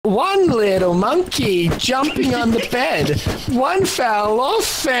One little monkey jumping on the bed. One fell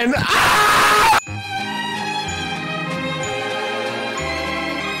off and ah!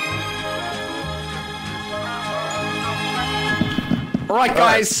 Alright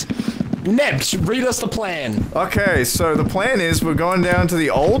guys, Nebs, read us the plan. Okay, so the plan is we're going down to the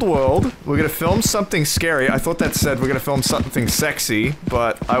old world. We're gonna film something scary. I thought that said we're gonna film something sexy,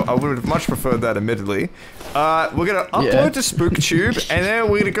 but I would have much preferred that, admittedly. We're gonna upload to SpookTube, and then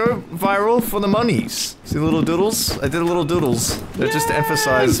we're gonna go viral for the monies. See the little doodles? I did a little doodles. Just to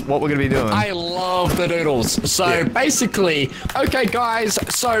emphasize what we're gonna be doing. I love the doodles. So basically, okay guys,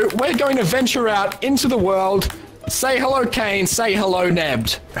 so we're going to venture out into the world. Say hello, Kane. Say hello,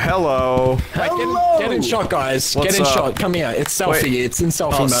 Nebbed. Hello. Hello. Get in shot, guys. What's get in up? shot. Come here. It's selfie. Wait. It's in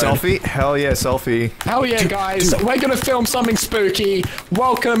selfie mode. Selfie? Hell yeah, selfie. Hell yeah, guys. We're gonna film something spooky.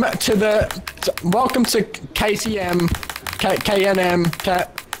 Welcome to KTM, KNM.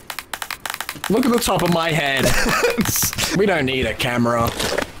 Look at the top of my head. We don't need a camera.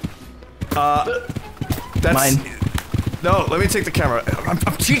 That's mine. No, let me take the camera. I'm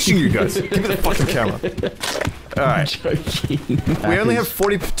teaching you guys. Give me the fucking camera. Alright. We only have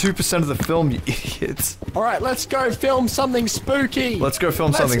 42% of the film, you idiots. Alright, let's go film something spooky. Let's go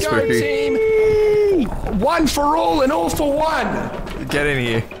film something Let's go, spooky. team. One for all and all for one. Get in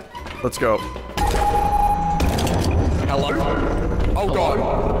here. Let's go. Hello? Oh god.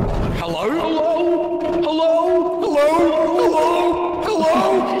 Hello? Hello? Hello? Hello?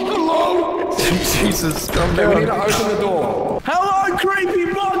 Hello? Hello? Jesus, calm Okay, we need down. to open the door. Hello, creepy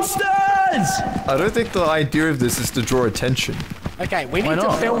monsters! I don't think the idea of this is to draw attention. Okay, we need to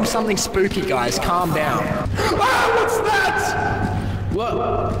not? film something spooky, guys. Calm down. Ah, what's that? What?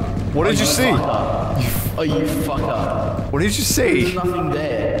 What did you see? Oh, you fucker. What did you see? There's nothing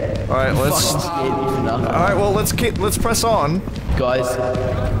there. Alright, let's... Fucking scared me for nothing. Alright, well, let's press on. Guys,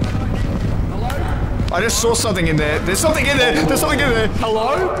 I just saw something in there. There's something in there! There's something in there!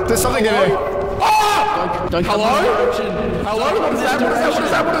 Hello? There's something in there! Ah! don't come Hello? in this direction. Hello? What is that? What is that? What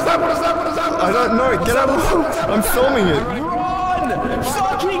is that? What is that? What is that? What is that? I don't know, get out of the... I'm filming it. Run!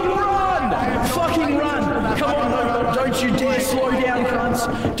 Fucking run! Fucking run! Come on, no, don't you dare slow down,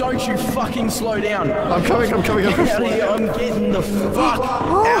 cunts! Don't you fucking slow down! I'm coming. Get out of here, I'm getting the fuck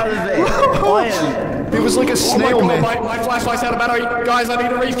out of there! I am... It was like a Oh snail, my man. god, my flashlight's out of battery. Guys, I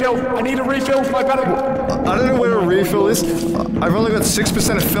need a refill. I need a refill for my battery. I don't know where a refill is. I've only got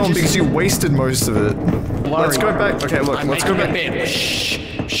 6% of film because you wasted most of it. Let's go back. Okay, look, let's go back.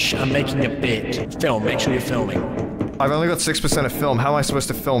 Shh, I'm making a bit. Film, make sure you're filming. I've only got 6% of film. How am I supposed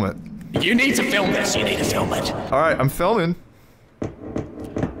to film it? You need to film this. You need to film it. Alright, I'm filming.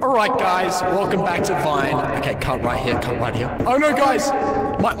 Alright, guys, welcome back to Vine. Okay, cut right here, cut right here. Oh no, guys!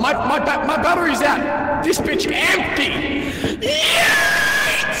 My battery's out! This bitch empty!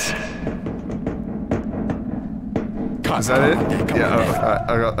 Yes! Cut, Is that it? Come Yeah, on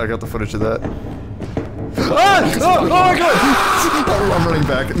there. I got the footage of that. Ah! Oh my god! I'm running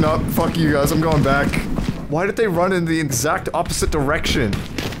back. No, fuck you guys, I'm going back. Why did they run in the exact opposite direction?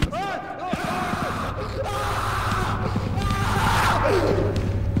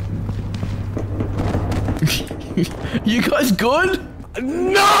 You guys good?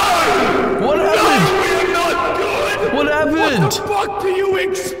 No! What No, happened? we're not good! What happened? What the fuck do you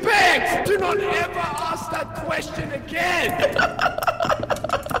expect? Do not ever ask that question again!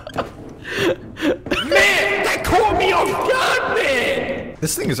 Man, that caught me off guard, man!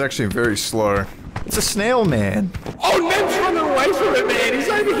 This thing is actually very slow. It's a snail, man. Oh, Neb's running away from it, man! He's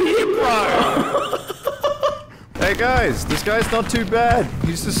over here, bro! Hey guys, this guy's not too bad.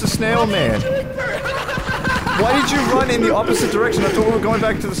 He's just a snail, man. Why did you run in the opposite direction? I thought we were going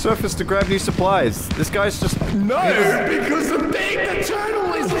back to the surface to grab new supplies. This guy's just... No, because the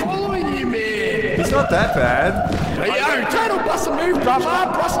turtle is following you, man! He's not that bad. Hey, yo, turtle, bust a move, brother!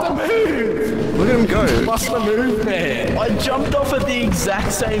 Bust a move! Look at him go. Bust a move, man! I jumped off at the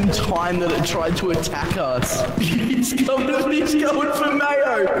exact same time that it tried to attack us. He's going for Mayo. He's going for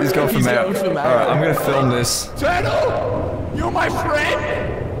Mayo. He's going for Mayo. Alright, I'm gonna film this. Turtle! You're my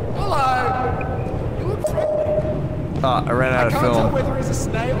friend! Hello! You look friendly. Ah, I ran out of I can't tell film. whether it's a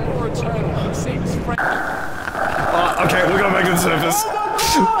snail or a turtle. It seems friendly. Okay, we're going back to the surface.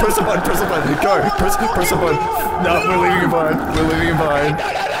 Press the button, go, press the button. No, we're leaving him behind. We're leaving him behind. No,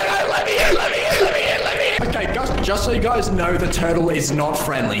 let me in. Okay, just so you guys know, the turtle is not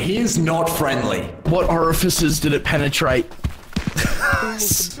friendly. He is not friendly. What orifices did it penetrate?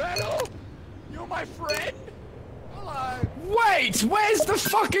 Turtle, you're my friend. Hello. Wait, where's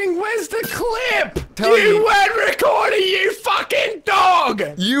the clip? Tell You you- weren't recording, you fucking dog!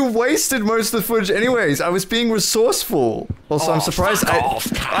 You wasted most of the footage anyways. I was being resourceful. Also, I'm Oh, surprised fuck off,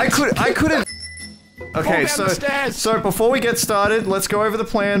 I could have. Okay, Fall down the stairs. so before we get started, let's go over the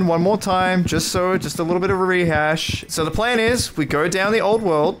plan one more time, just a little bit of a rehash. So the plan is, we go down the old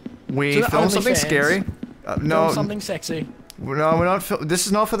world, we To the film something OnlyFans. scary. No, Film something sexy. no, we're not. This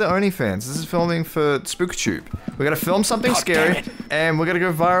is not for the OnlyFans. This is filming for SpookTube. We're gonna film something God scary, damn it. and we're gonna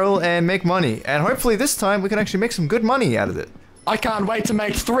go viral and make money. And hopefully this time we can actually make some good money out of it. I can't wait to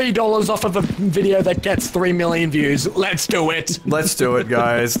make $3 off of a video that gets 3 million views. Let's do it. Let's do it,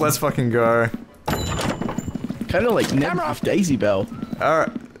 guys. Let's fucking go. Kind of like Ned Camera. with Daisy Bell. All right.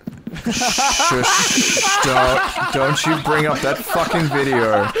 Shush! Don't you bring up that fucking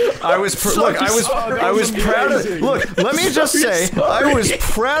video. I was look. I was proud of. Look, let me just say, I was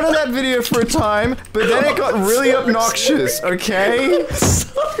proud of that video for a time, but then it got really obnoxious. Okay.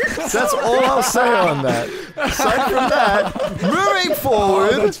 That's all I'll say on that. Aside from that, moving Oh,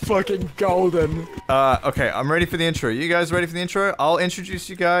 forward. that's fucking golden. Okay, I'm ready for the intro. You guys ready for the intro? I'll introduce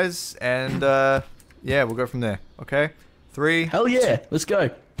you guys, and yeah, we'll go from there. Okay. 3. Hell yeah, let's go.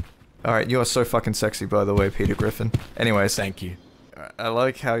 All right, you are so fucking sexy, by the way, Peter Griffin. Anyways, Thank you. I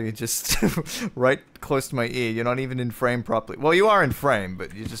like how you just right close to my ear. You're not even in frame properly. Well, you are in frame,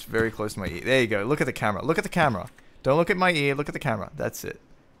 but you're just very close to my ear. There you go. Look at the camera. Look at the camera. Don't look at my ear. Look at the camera. That's it.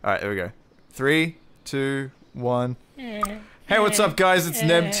 All right, there we go. 3, 2, 1. Hey, what's up, guys? It's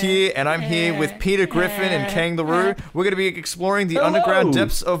Nebt here, and I'm here with Peter Griffin and Kangaroo. We're going to be exploring the underground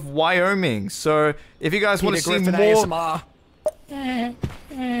depths of Wyoming. So, if you guys want to see Griffin more... ASMR.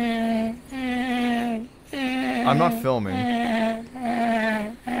 I'm not filming. I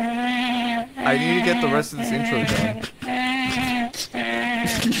need to get the rest of this intro done.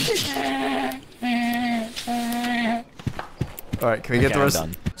 Alright, can we get the I'm rest?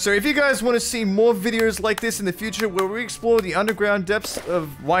 done. So if you guys want to see more videos like this in the future where we explore the underground depths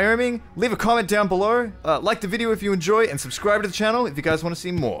of Wyoming, leave a comment down below, like the video if you enjoy, and subscribe to the channel if you guys want to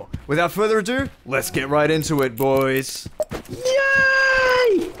see more. Without further ado, let's get right into it, boys.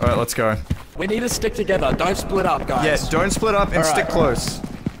 Yay! Alright, let's go. We need to stick together. Don't split up, guys. Yeah, don't split up and Alright. stick close.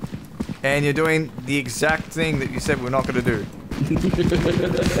 And you're doing the exact thing that you said we're not going to do.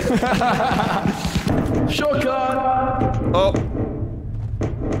 Shortcut! Oh.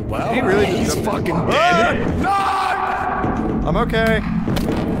 Well, he really he's jump- fucking Ah! dead. No! I'm okay.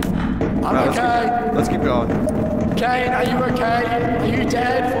 I'm Alright, okay. Let's keep going. Kane, are you okay? Are you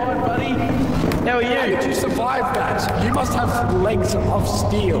dead? Fine, buddy. How are How you? did you survive that? You must have legs of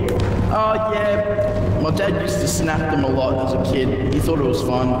steel. Oh, yeah. My dad used to snap them a lot as a kid. He thought it was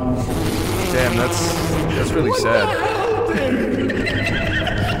fun. Damn, that's really What sad. the hell, dude?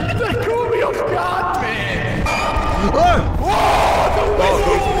 That caught me off guard, man. Oh!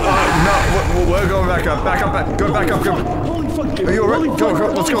 No, we're going back up. Go back up. Go. Holy fuck. Are you alright? Go.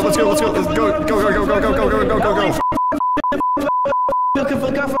 Let's go.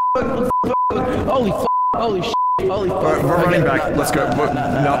 Holy fuck. Holy shit. Holy fuck. Alright, we're running back. Let's go.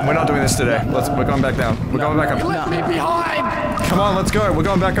 No, we're not doing this today. We're going back down. We're going back You up. left me behind. Come on, let's go. We're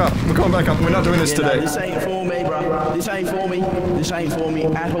going back up. We're not doing this Yeah, no, today. this ain't for me, bro. This ain't for me. This ain't for me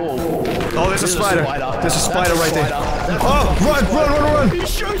at all. Oh, there's a spider. There's a spider right there. That's Oh, run. He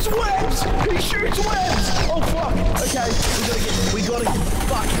shoots webs! He shoots webs! Oh fuck! Okay, we gotta get the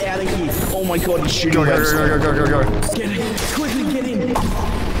fuck out of here. Oh my god, he's shooting webs. Go. Get in! Quickly get in!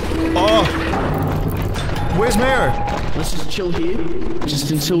 Oh. Where's Mayor? Let's just chill here, just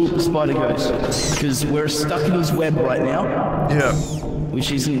until the spider goes. Because we're stuck in his web right now, Yeah.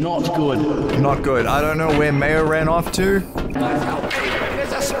 which is not good. Not good. I don't know where Mayor ran off to.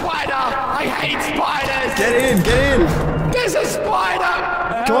 There's a spider. I hate spiders. Get in. There's a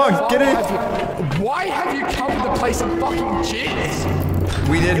spider. Come on, get in. Why have you covered the place in fucking jizz?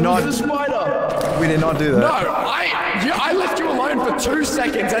 We did It not. was the spider! We did not do No, that. I left you alone for 2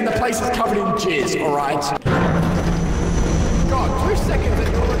 seconds and the place is covered in jizz, alright? God, 2 seconds and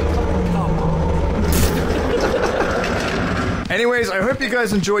you're already covered in cum. Anyways, I hope you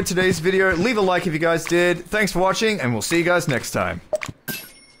guys enjoyed today's video. Leave a like if you guys did. Thanks for watching, and we'll see you guys next time.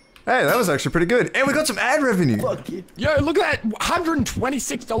 Hey, that was actually pretty good. And we got some ad revenue. Fuck you. Yo, look at that,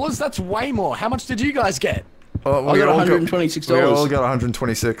 $126, that's way more. How much did you guys get? Oh, I got all $126. We all got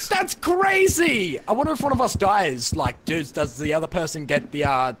 126. That's crazy! I wonder if one of us dies, like, dudes, does the other person get the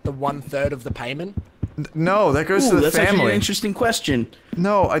 1/3 of the payment? No, that goes to Ooh, the that's actually an family. interesting question.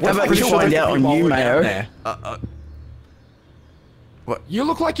 No, How about pretty you sure find out on While you, we're down Mayo? there. You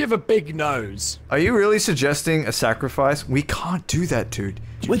look like you have a big nose. Are you really suggesting a sacrifice? We can't do that, dude.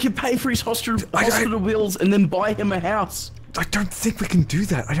 We could pay for his hospital bills and then buy him a house. I don't think we can do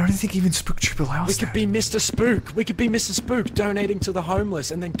that. I don't think even SpookTube allows We that. could be Mr. Spook. We could be Mr. Spook, donating to the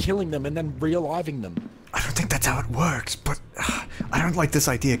homeless and then killing them and then realiving them. I don't think that's how it works, but I don't like this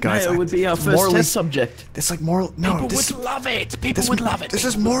idea, guys. No, it would be our first test subject. It's like moral. No, People would love it. People would love it. This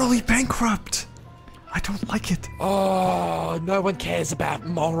is morally bankrupt. I don't like it. Oh, no one cares about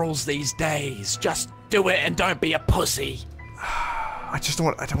morals these days. Just do it and don't be a pussy. I just don't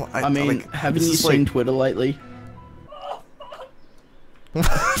want. I don't want. I mean, like, haven't you seen Twitter lately?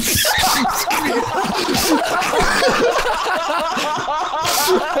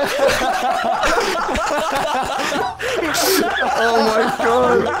 Oh my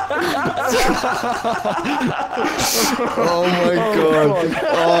god! Oh my god!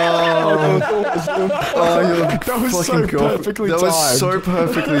 Oh, you're That was so fucking god. perfectly That was timed. so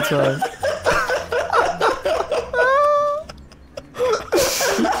perfectly timed.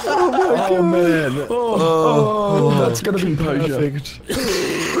 Oh man. Oh, that's gonna be perfect.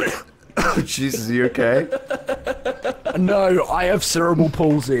 Oh, Jesus, are you okay? No, I have cerebral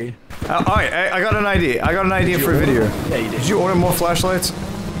palsy. Alright, I got an idea. I got an idea for a video. Yeah, you Did you order more flashlights?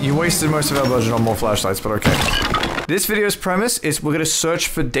 You wasted most of our budget on more flashlights, but okay. This video's premise is we're gonna search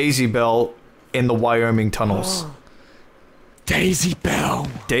for Daisy Bell in the Wyoming tunnels. Daisy Bell.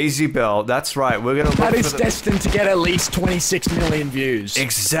 Daisy Bell, that's right. We're gonna look That is for the... destined to get at least 26 million views.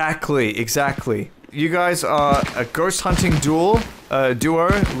 Exactly, exactly. You guys are a ghost hunting duo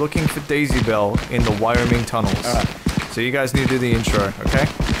looking for Daisy Bell in the Wyoming tunnels. Alright. So you guys need to do the intro, okay?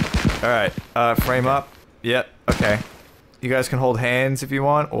 Alright, frame up. Yep, okay. You guys can hold hands if you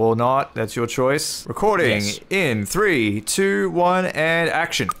want, or not. That's your choice. Recording in 3, 2, 1, and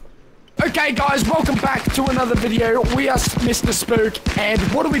action. Okay guys, welcome back to another video. We are Mr. Spook, and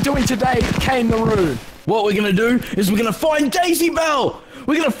what are we doing today, Kane the Roo? What we're gonna do is we're gonna find Daisy Bell!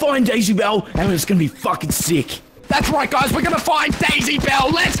 We're gonna find Daisy Bell, and it's gonna be fucking sick. That's right guys, we're gonna find Daisy Bell,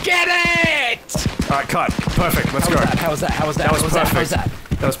 let's get it! Alright, cut. Perfect, let's go. How was that? That was perfect.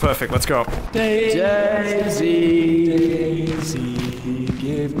 That was perfect, let's go. Daisy,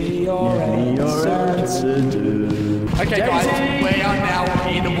 give me your answer. Okay guys, we are now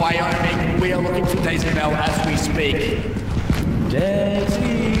in Wyoming. We are looking for Daisy Bell as we speak.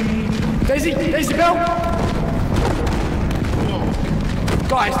 Daisy Bell!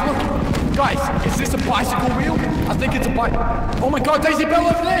 Guys, look! Guys, is this a bicycle wheel? I think it's a bike. Oh my god, Daisy Bell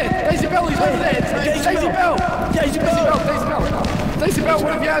over there! Daisy Bell is over there! It's Daisy Bell! Daisy Bell! Daisy Bell,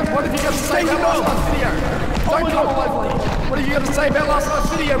 what have you got to say about last night's video? Don't come all over me. What have you got to say about last night's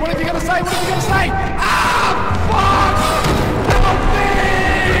video? What have you got to say? What have you got to say? Ah, fuck! Help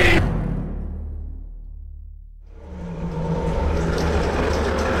me!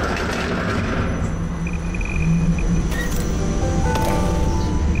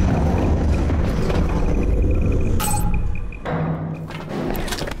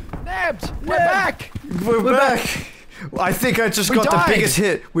 We're back! We're back! I think I just got the biggest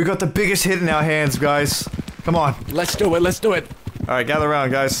hit. We got the biggest hit in our hands, guys. Come on. Let's do it, let's do it. Alright, gather around,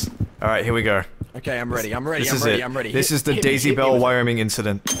 guys. Alright, here we go. Okay, I'm ready, I'm ready. This is the Daisy Bell Wyoming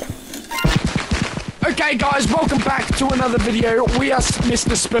incident. Okay guys, welcome back to another video. We are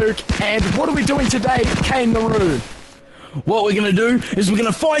Mr. Spook, and what are we doing today, Kane the Roo? what we're gonna do is we're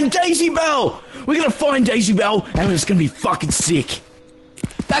gonna find Daisy Bell! We're gonna find Daisy Bell, and it's gonna be fucking sick.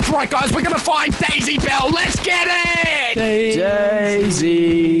 That's right guys, we're gonna find Daisy Bell, let's get it!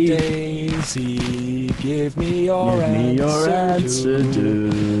 Daisy, give me your answer.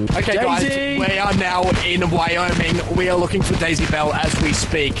 Okay guys, we are now in Wyoming. We are looking for Daisy Bell as we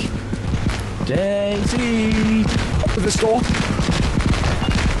speak. Daisy. Open the door.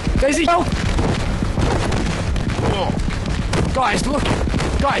 Daisy Bell! Guys, look!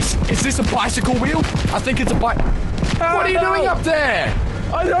 Guys, is this a bicycle wheel? I think it's a bike. What are you doing up there?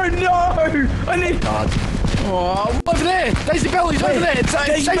 I don't know! I need... Oh, over there! Daisy Bell, he's over there! It's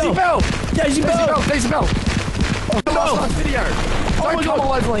Daisy Bell! Daisy Bell! Daisy Bell! Last night's video! Don't come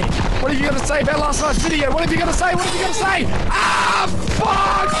all over me! What have you got to say about last night's video? What have you got to say? What have you got to say? Ah,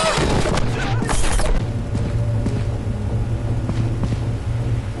 fuck!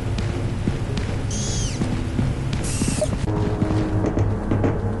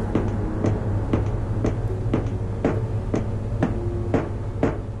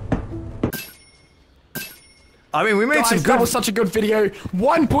 I mean, we made some good... That was such a good video.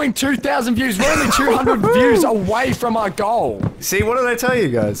 1.2 thousand views. We're only 200 views away from our goal. See, what did I tell you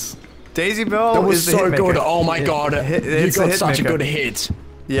guys? Daisy Bell That was is the so hitmaker. good. Oh my god. You got such a hitmaker. good hit.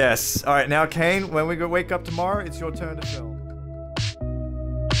 Yes. Alright, now Kane, when we wake up tomorrow, it's your turn to film.